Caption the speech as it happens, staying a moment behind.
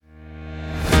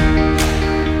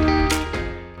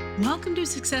Welcome to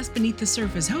Success Beneath the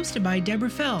Surface, hosted by Deborah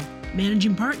Fell,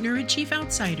 Managing Partner at Chief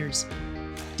Outsiders.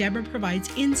 Deborah provides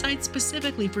insights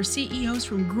specifically for CEOs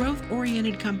from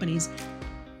growth-oriented companies.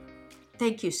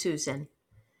 Thank you, Susan.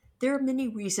 There are many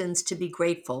reasons to be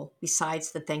grateful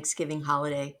besides the Thanksgiving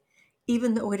holiday,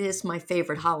 even though it is my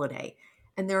favorite holiday.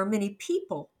 And there are many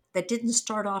people that didn't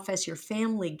start off as your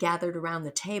family gathered around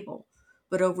the table,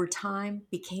 but over time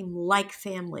became like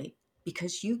family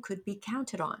because you could be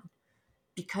counted on,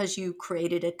 because you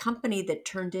created a company that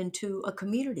turned into a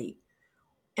community,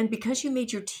 and because you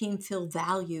made your team feel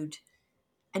valued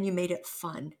and you made it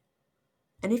fun.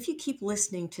 And if you keep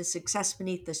listening to Success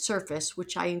Beneath the Surface,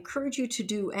 which I encourage you to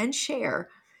do and share,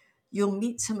 you'll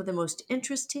meet some of the most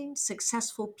interesting,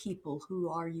 successful people who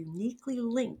are uniquely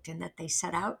linked in that they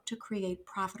set out to create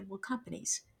profitable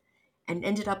companies and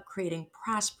ended up creating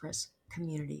prosperous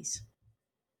communities.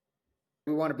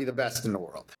 We want to be the best in the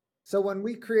world. So when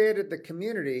we created the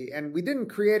community, and we didn't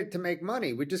create it to make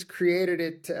money, we just created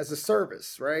it as a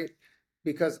service, right?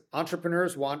 Because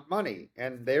entrepreneurs want money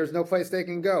and there's no place they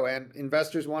can go, and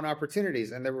investors want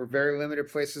opportunities, and there were very limited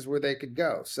places where they could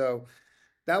go. So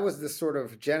that was the sort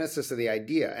of genesis of the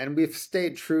idea. And we've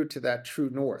stayed true to that true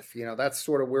north. That's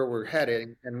sort of where we're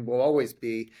heading and will always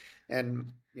be.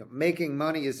 And making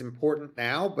money is important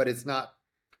now, but it's not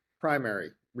primary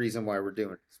reason why we're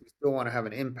doing it. So we still want to have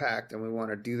an impact, and we want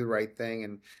to do the right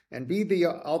thing and be the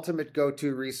ultimate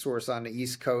go-to resource on the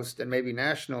East Coast and maybe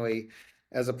nationally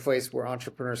as a place where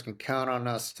entrepreneurs can count on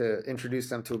us to introduce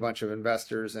them to a bunch of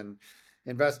investors, and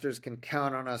investors can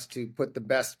count on us to put the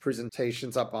best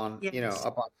presentations up on,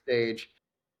 up on stage.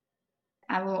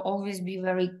 I will always be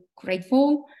very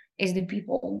grateful is the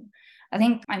people. I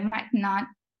think I might not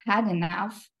had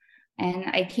enough, and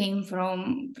I came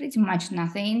from pretty much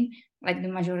nothing, like the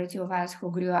majority of us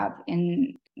who grew up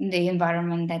in the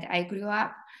environment that I grew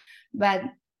up. But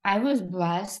I was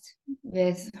blessed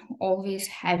with always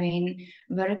having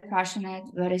very passionate,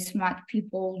 very smart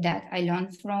people that I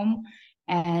learned from.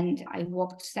 And I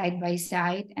walked side by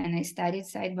side and I studied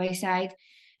side by side.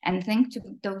 And thanks to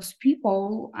those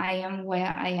people, I am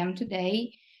where I am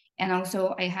today. And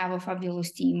also I have a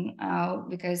fabulous team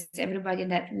because everybody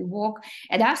that we work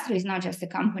at Astra is not just a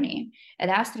company. At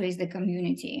Astra is the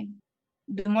community.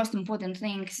 The most important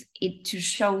thing is to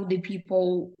show the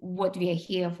people what we are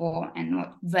here for and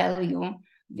what value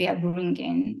we are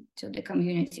bringing to the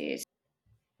communities.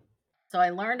 So I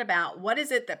learned about what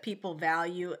is it that people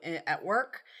value at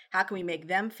work? How can we make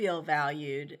them feel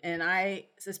valued? And I,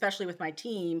 especially with my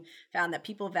team, found that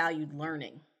people valued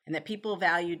learning and that people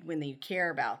valued when you care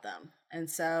about them. And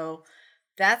so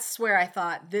that's where I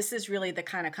thought this is really the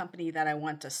kind of company that I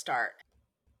want to start.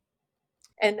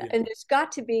 And there's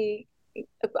got to be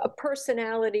a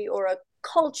personality or a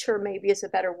culture, maybe is a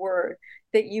better word,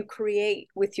 that you create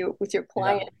with your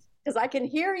clients. Because I can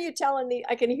hear you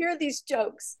I can hear these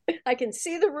jokes. I can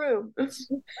see the room.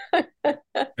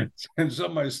 And some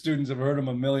of my students have heard them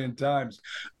a million times.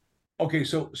 Okay,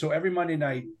 so every Monday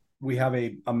night we have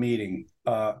a meeting.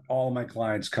 All of my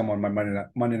clients come on my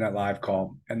Monday Night Live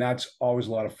call, and that's always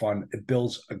a lot of fun. It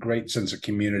builds a great sense of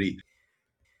community.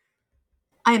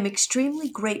 I am extremely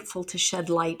grateful to shed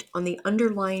light on the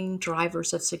underlying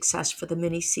drivers of success for the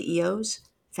many CEOs,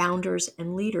 founders,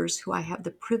 and leaders who I have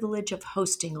the privilege of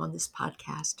hosting on this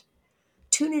podcast.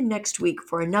 Tune in next week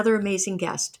for another amazing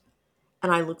guest,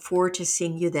 and I look forward to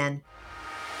seeing you then.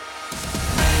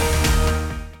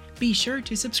 Be sure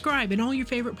to subscribe in all your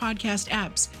favorite podcast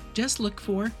apps. Just look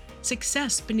for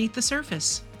Success Beneath the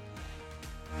Surface.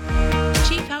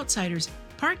 Chief Outsiders,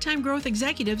 part-time growth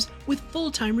executives with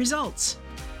full-time results.